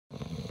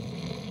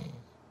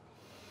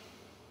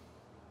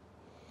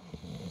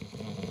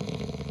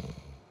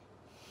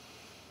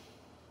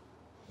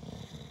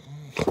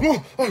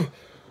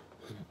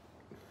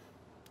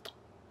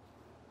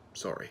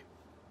Sorry.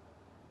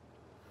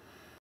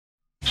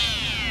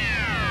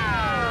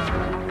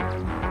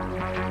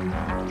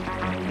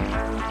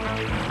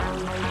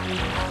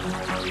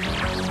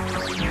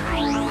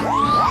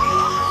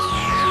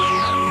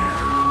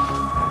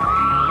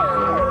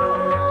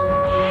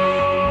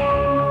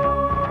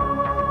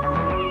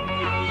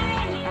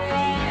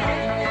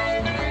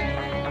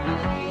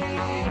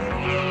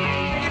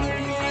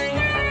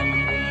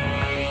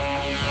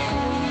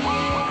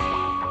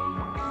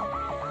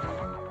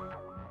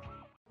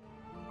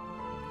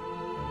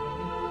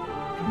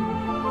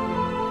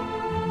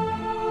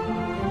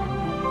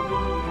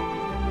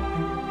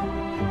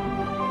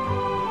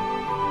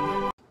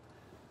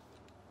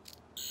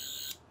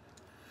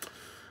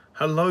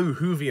 Hello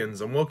Whovians,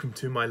 and welcome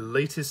to my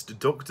latest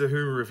Doctor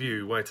Who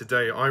review, where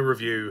today I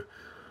review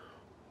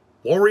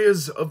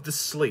Warriors of the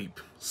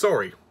Sleep.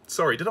 Sorry,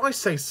 did I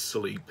say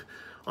sleep?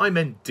 I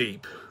meant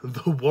deep.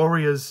 The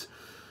Warriors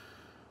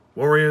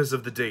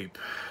of the Deep.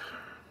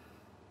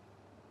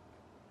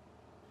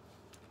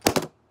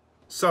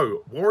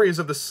 So, Warriors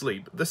of the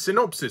Sleep. The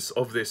synopsis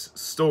of this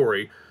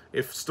story,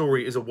 if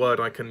story is a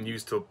word I can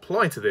use to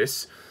apply to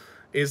this,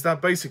 is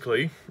that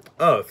basically,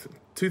 Earth,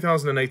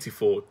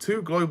 2084,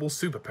 two global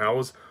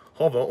superpowers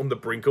hover on the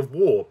brink of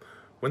war.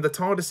 When the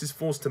TARDIS is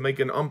forced to make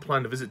an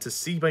unplanned visit to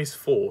Seabase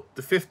 4,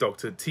 the Fifth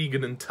Doctor,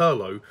 Tegan and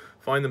Turlough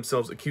find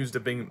themselves accused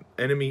of being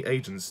enemy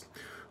agents.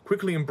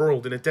 Quickly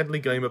embroiled in a deadly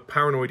game of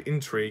paranoid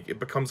intrigue, it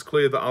becomes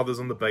clear that others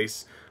on the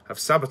base have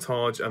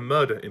sabotage and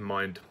murder in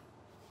mind.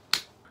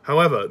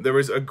 However, there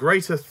is a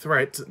greater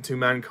threat to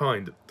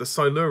mankind, the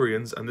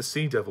Silurians and the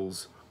Sea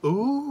Devils.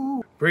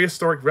 Ooh!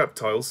 Prehistoric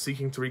reptiles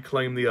seeking to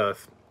reclaim the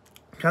Earth.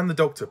 Can the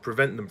Doctor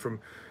prevent them from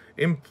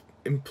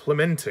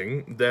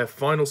implementing their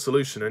final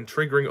solution and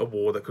triggering a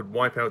war that could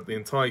wipe out the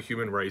entire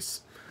human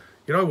race?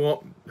 You know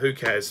what? Who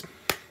cares?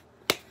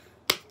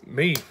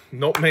 Me.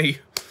 Not me.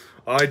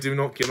 I do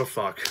not give a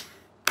fuck.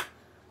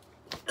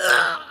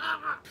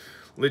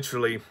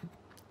 Literally,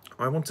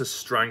 I want to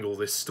strangle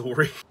this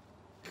story.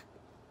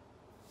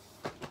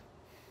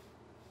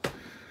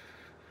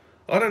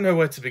 I don't know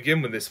where to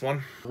begin with this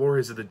one.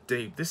 Warriors of the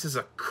Deep. This is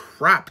a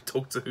crap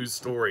Doctor Who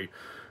story.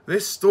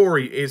 This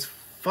story is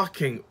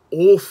fucking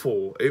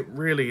awful. It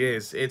really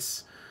is.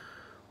 It's...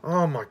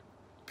 oh my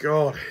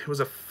god. It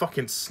was a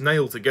fucking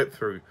snail to get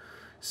through.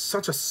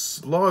 Such a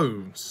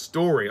slow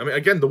story. I mean,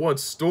 again, the word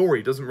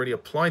story doesn't really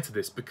apply to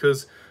this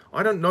because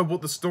I don't know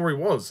what the story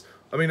was.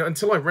 I mean,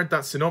 until I read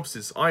that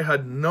synopsis, I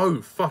had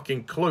no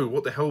fucking clue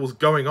what the hell was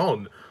going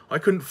on. I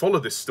couldn't follow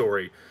this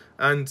story.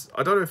 And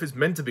I don't know if it's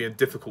meant to be a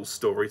difficult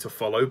story to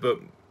follow, but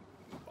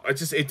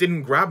it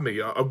didn't grab me.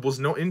 I was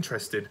not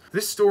interested.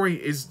 This story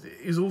is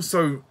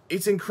also,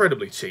 it's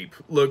incredibly cheap.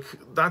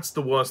 Look, that's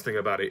the worst thing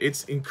about it.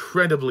 It's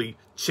incredibly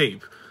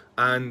cheap.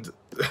 And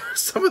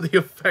some of the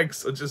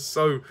effects are just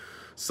so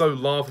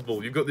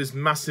laughable. You've got this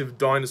massive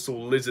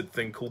dinosaur lizard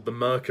thing called the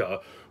Merker,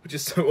 which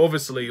is so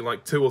obviously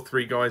like 2 or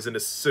 3 guys in a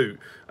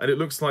suit. And it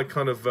looks like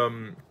kind of,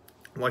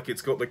 like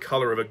it's got the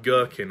colour of a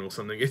gherkin or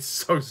something. It's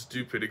so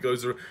stupid. It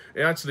goes,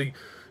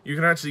 you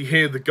can actually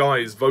hear the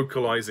guys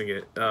vocalizing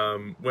it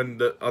when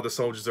the other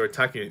soldiers are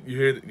attacking it.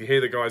 You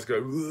hear the guys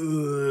go,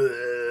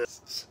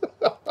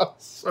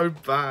 so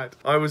bad.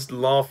 I was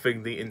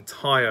laughing the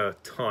entire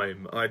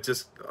time. I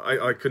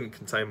couldn't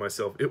contain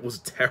myself. It was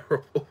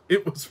terrible.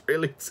 It was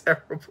really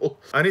terrible.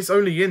 And it's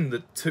only in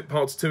the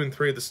parts 2 and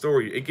 3 of the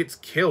story. It gets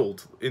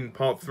killed in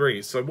part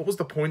 3. So what was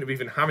the point of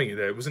even having it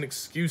there? It was an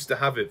excuse to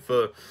have it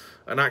for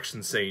an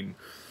action scene.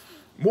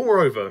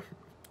 Moreover,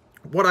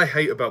 what I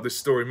hate about this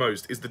story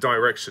most is the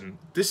direction.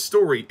 This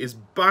story is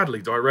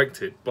badly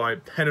directed by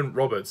Pennant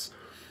Roberts.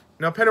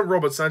 Now, Pennant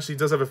Roberts actually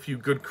does have a few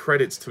good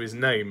credits to his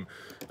name.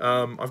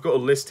 I've got a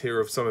list here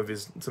of some of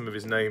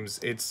his names.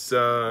 It's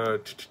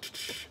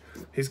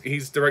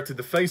he's directed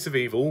The Face of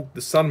Evil,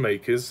 The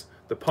Sunmakers,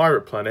 The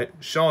Pirate Planet,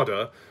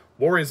 Sharda,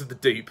 Warriors of the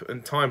Deep,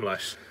 and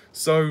Timelash.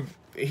 So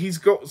he's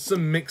got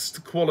some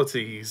mixed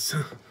qualities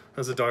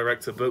as a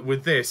director, but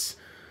with this,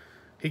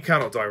 he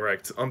cannot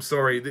direct. I'm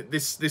sorry,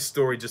 this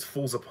story just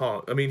falls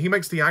apart. I mean, he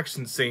makes the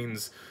action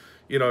scenes,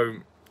 you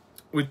know,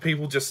 with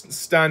people just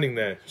standing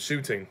there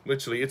shooting.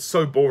 Literally, it's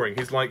so boring.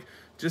 He's like,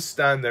 just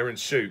stand there and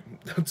shoot.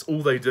 That's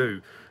all they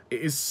do. It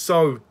is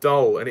so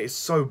dull and it is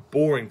so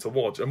boring to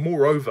watch. And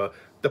moreover,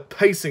 the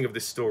pacing of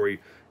this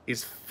story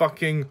is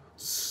fucking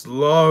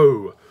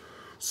slow.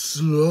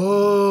 Slow.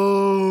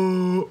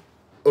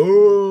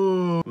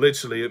 Oh.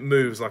 Literally, it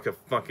moves like a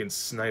fucking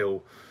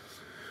snail.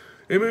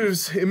 It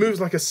moves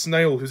like a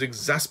snail who's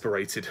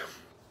exasperated.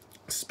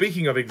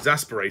 Speaking of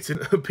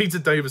exasperated, Peter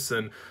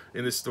Davison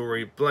in this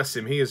story, bless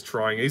him, he is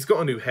trying. He's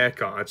got a new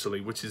haircut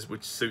actually, which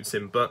suits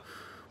him. But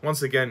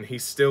once again,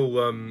 he's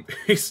still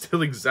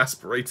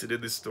exasperated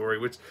in this story,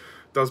 which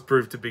does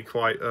prove to be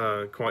quite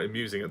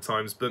amusing at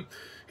times. But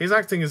his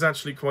acting is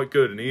actually quite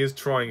good, and he is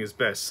trying his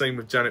best. Same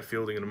with Janet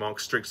Fielding and Mark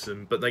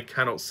Strickson, but they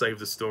cannot save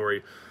the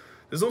story.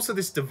 There's also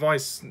this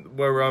device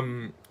where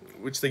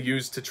which they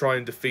use to try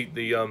and defeat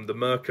the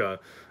Merker,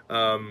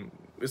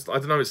 I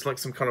don't know, it's like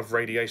some kind of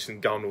radiation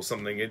gun or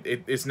something.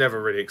 It's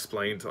never really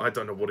explained. I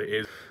don't know what it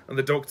is. And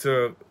the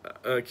Doctor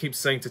keeps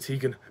saying to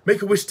Tegan,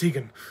 "Make a wish,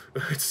 Tegan."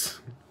 It's...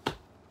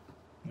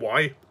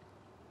 Why?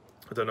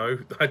 I don't know.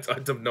 I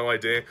have no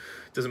idea. It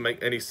doesn't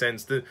make any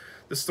sense. The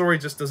story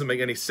just doesn't make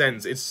any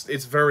sense. It's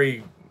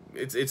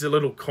a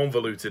little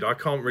convoluted. I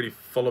can't really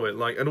follow it.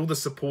 Like, and all the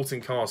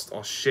supporting cast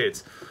are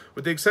shit,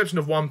 with the exception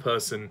of one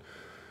person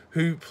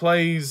who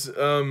plays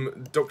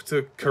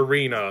Dr.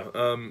 Karina,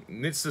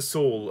 Nitsa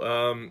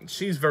Saul.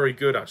 She's very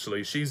good,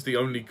 actually. She's the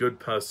only good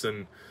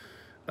person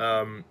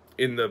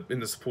in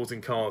the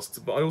supporting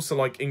cast. But I also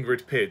like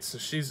Ingrid Pitts.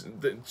 She's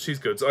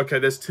good. So, okay,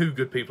 there's two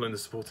good people in the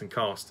supporting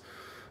cast.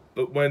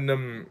 But when I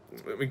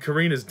mean,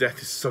 Karina's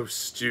death is so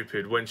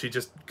stupid. When she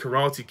just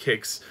karate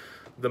kicks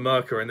the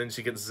Merker and then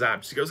she gets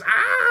zapped, she goes,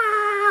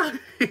 "Ah!"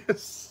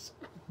 It's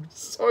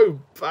so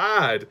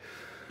bad.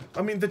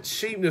 I mean, the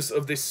cheapness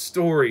of this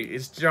story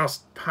is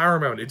just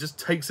paramount. It just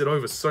takes it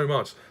over so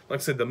much.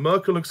 Like I said, the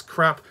Merker looks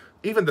crap.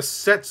 Even the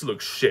sets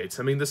look shit.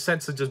 I mean, the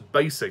sets are just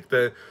basic.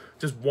 They're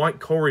just white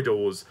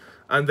corridors,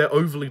 and they're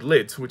overly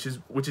lit, which is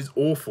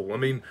awful. I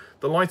mean,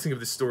 the lighting of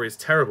this story is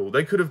terrible.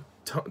 They could have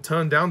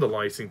turned down the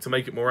lighting to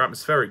make it more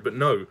atmospheric, but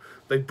no,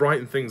 they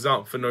brighten things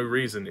up for no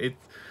reason. It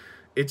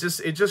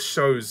just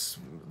shows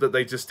that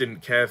they just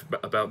didn't care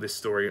about this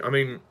story. I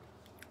mean,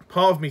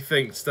 part of me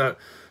thinks that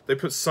they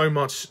put so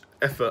much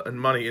effort and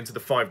money into the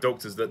 5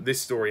 Doctors that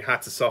this story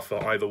had to suffer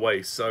either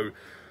way. So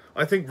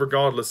I think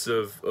regardless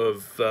of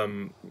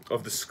the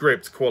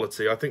script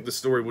quality, I think the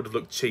story would have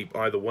looked cheap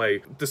either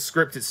way. The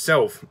script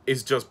itself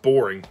is just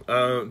boring.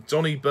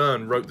 Johnny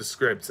Byrne wrote the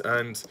script,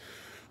 and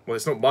well,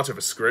 it's not much of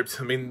a script.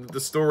 I mean, the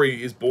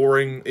story is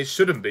boring. It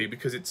shouldn't be,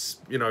 because it's,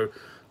 you know,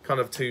 kind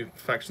of two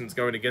factions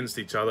going against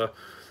each other.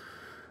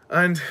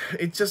 And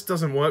it just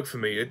doesn't work for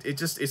me.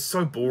 It's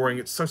so boring.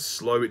 It's so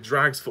slow. It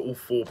drags for all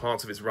 4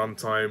 parts of its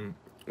runtime.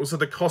 Also,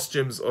 the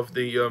costumes of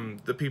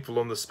the people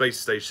on the space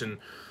station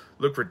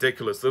look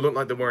ridiculous. They look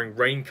like they're wearing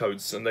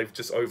raincoats, and they've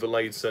just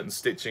overlaid certain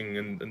stitching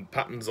and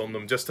patterns on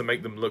them just to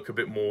make them look a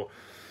bit more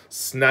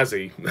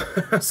snazzy,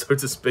 so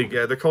to speak.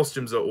 Yeah, the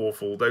costumes are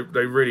awful.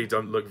 They really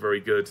don't look very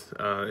good,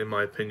 in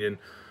my opinion.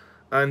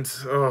 And,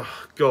 oh,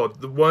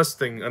 God, the worst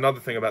thing, another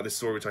thing about this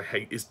story which I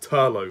hate, is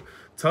Turlough.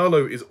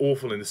 Turlough is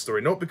awful in this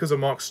story, not because of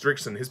Mark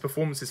Strickson. His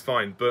performance is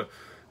fine, but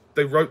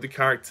they wrote the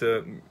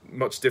character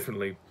much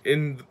differently.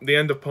 In the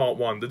end of part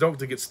 1, the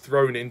Doctor gets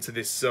thrown into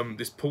this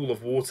pool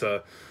of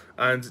water,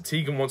 and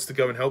Tegan wants to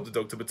go and help the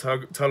Doctor, but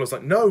Turlough's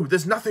like, "No,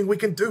 there's nothing we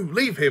can do.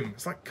 Leave him."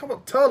 It's like, come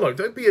on, Turlough,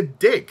 don't be a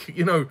dick.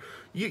 You know,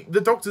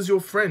 the Doctor's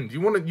your friend.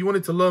 You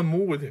wanted to learn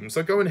more with him,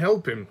 so go and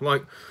help him.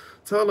 Like,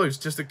 Turlough's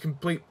just a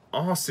complete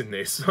arse in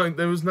this. Like,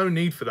 there was no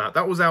need for that.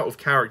 That was out of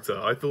character.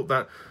 I thought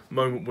that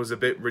moment was a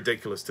bit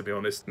ridiculous, to be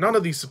honest. None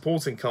of these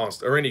supporting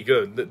cast are any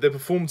good. Their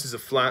performances are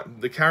flat.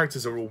 The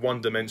characters are all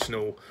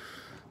one-dimensional.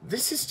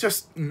 This is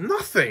just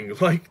nothing.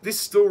 Like, this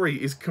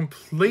story is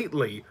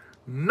completely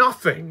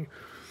nothing.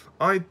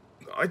 I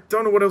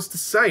don't know what else to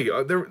say.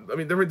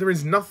 There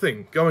is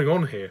nothing going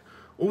on here.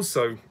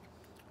 Also,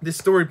 this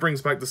story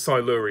brings back the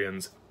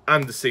Silurians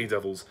and the Sea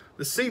Devils.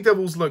 The Sea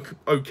Devils look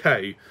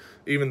okay,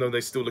 even though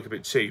they still look a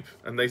bit cheap,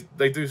 and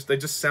they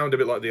just sound a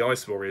bit like the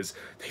Ice Warriors.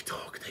 They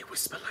talk, they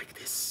whisper like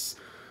this,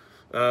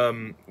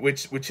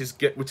 which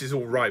is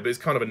all right, but it's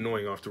kind of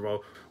annoying after a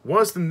while.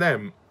 Worse than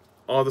them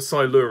are the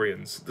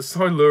Silurians. The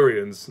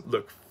Silurians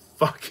look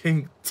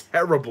fucking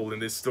terrible in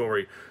this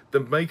story. The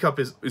makeup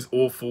is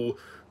awful.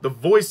 The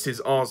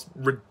voices are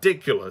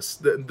ridiculous.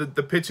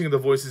 The pitching of the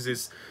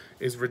voices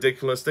is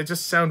ridiculous. They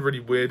just sound really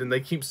weird, and they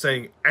keep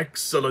saying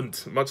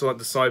 "excellent," much like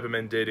the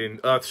Cybermen did in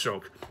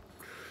Earthshock.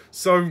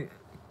 So,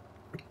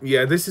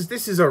 yeah, this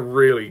is a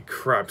really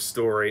crap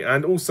story.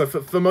 And also,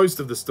 for most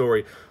of the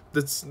story,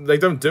 they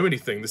don't do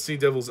anything. The Sea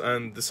Devils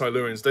and the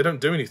Silurians, they don't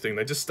do anything.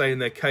 They just stay in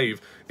their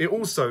cave.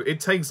 It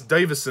takes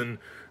Davison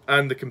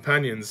and the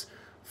companions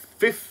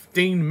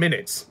 15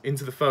 minutes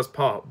into the first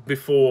part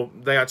before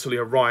they actually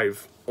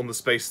arrive on the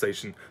space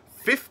station.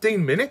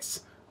 15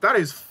 minutes? That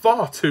is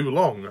far too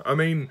long. I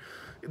mean,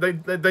 they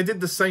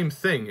did the same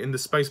thing in the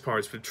Space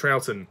Pirates with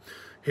Troughton.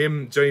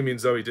 Him, Jamie, and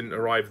Zoe didn't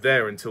arrive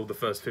there until the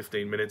first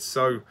 15 minutes.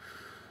 So,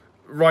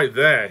 right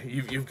there,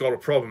 you've got a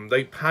problem.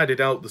 They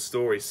padded out the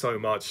story so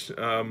much.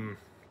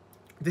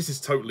 This is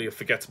totally a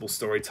forgettable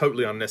story,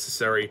 totally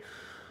unnecessary.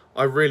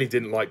 I really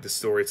didn't like this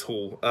story at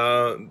all.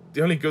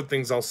 The only good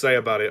things I'll say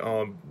about it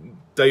are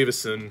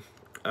Davison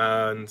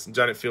and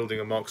Janet Fielding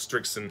and Mark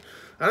Strickson.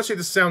 And actually,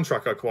 the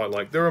soundtrack I quite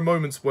like. There are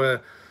moments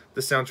where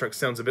the soundtrack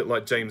sounds a bit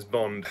like James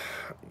Bond.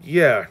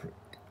 Yeah,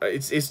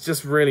 it's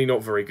just really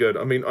not very good.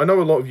 I mean, I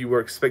know a lot of you were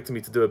expecting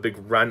me to do a big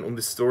rant on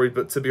this story,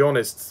 but to be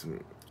honest,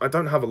 I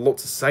don't have a lot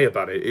to say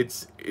about it.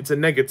 It's a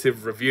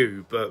negative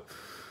review, but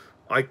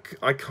I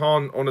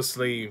can't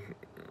honestly...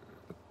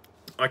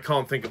 I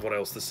can't think of what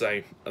else to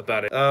say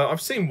about it.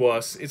 I've seen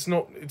worse. It's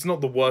not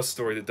the worst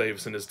story that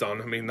Davison has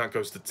done. I mean, that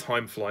goes to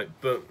Time Flight,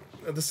 but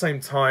at the same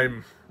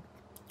time,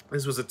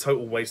 this was a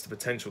total waste of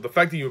potential. The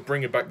fact that you were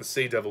bringing back the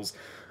Sea Devils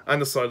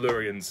and the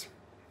Silurians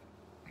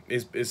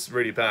is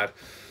really bad.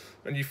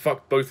 and you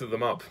fucked both of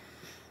them up.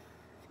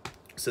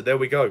 So there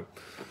we go.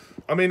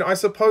 I mean, I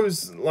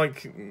suppose,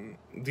 like,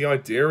 the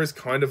idea is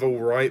kind of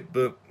alright,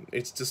 but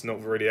it's just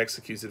not really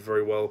executed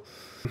very well.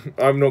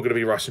 I'm not going to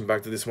be rushing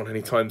back to this one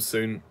anytime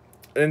soon.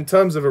 In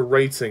terms of a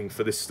rating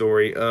for this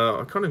story,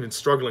 I've kind of been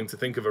struggling to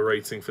think of a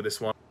rating for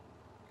this one.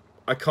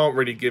 I can't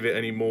really give it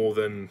any more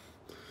than...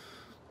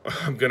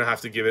 I'm going to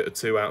have to give it a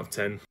 2 out of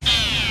 10.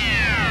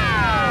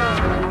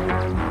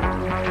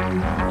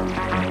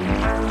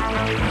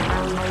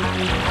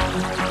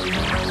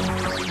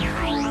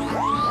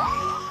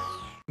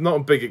 Not a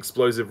big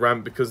explosive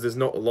rant because there's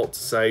not a lot to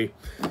say.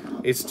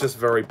 It's just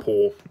very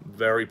poor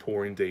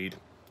indeed.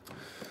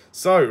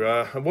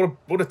 So,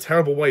 what a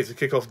terrible way to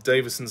kick off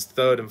Davison's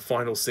 3rd and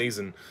final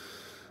season.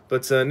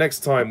 But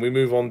next time we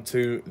move on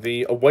to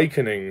The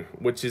Awakening,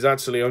 which is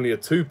actually only a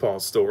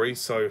 2-part story,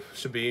 so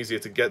should be easier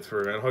to get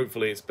through, and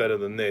hopefully it's better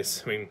than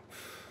this. I mean,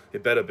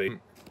 it better be.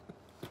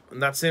 And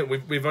that's it.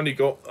 We've only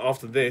got,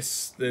 after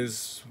this,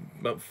 there's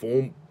about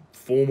four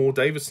more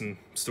Davison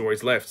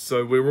stories left,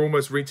 so we're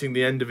almost reaching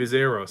the end of his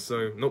era,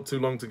 so not too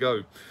long to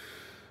go.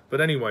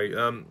 But anyway,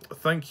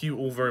 thank you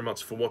all very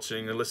much for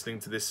watching and listening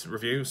to this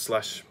review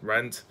 /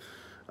 rant,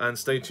 and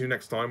stay tuned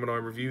next time when I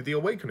review The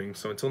Awakening.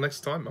 So until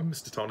next time, I'm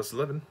Mr.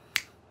 TARDIS11.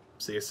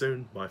 See you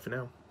soon. Bye for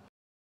now.